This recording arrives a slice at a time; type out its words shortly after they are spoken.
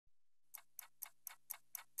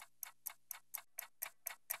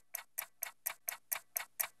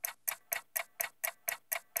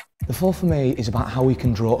The fall for me is about how we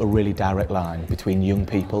can draw a really direct line between young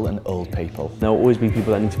people and old people. There will always be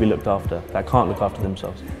people that need to be looked after, that can't look after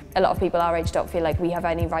themselves. A lot of people our age don't feel like we have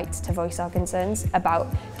any right to voice our concerns about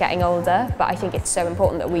getting older, but I think it's so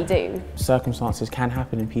important that we do. Circumstances can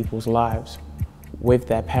happen in people's lives with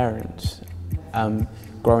their parents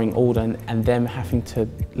growing older and them having to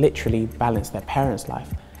literally balance their parents'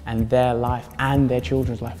 life and their life and their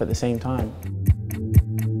children's life at the same time.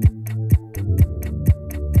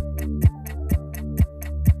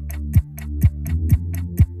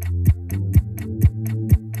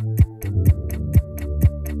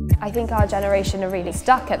 I think our generation are really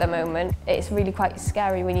stuck at the moment. It's really quite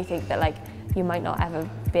scary when you think that like you might not ever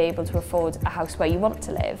be able to afford a house where you want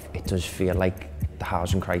to live. It does feel like the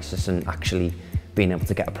housing crisis and actually being able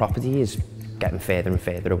to get a property is getting further and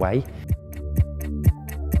further away.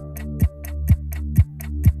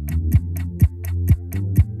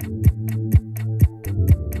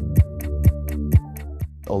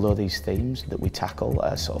 Although these themes that we tackle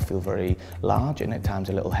sort of feel very large and at times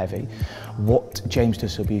a little heavy, what James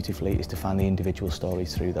does so beautifully is to find the individual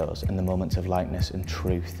stories through those and the moments of lightness and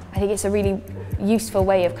truth. I think it's a really useful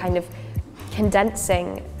way of kind of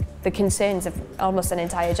condensing the concerns of almost an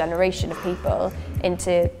entire generation of people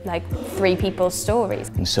into like 3 people's stories.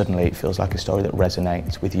 And suddenly it feels like a story that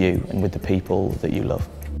resonates with you and with the people that you love.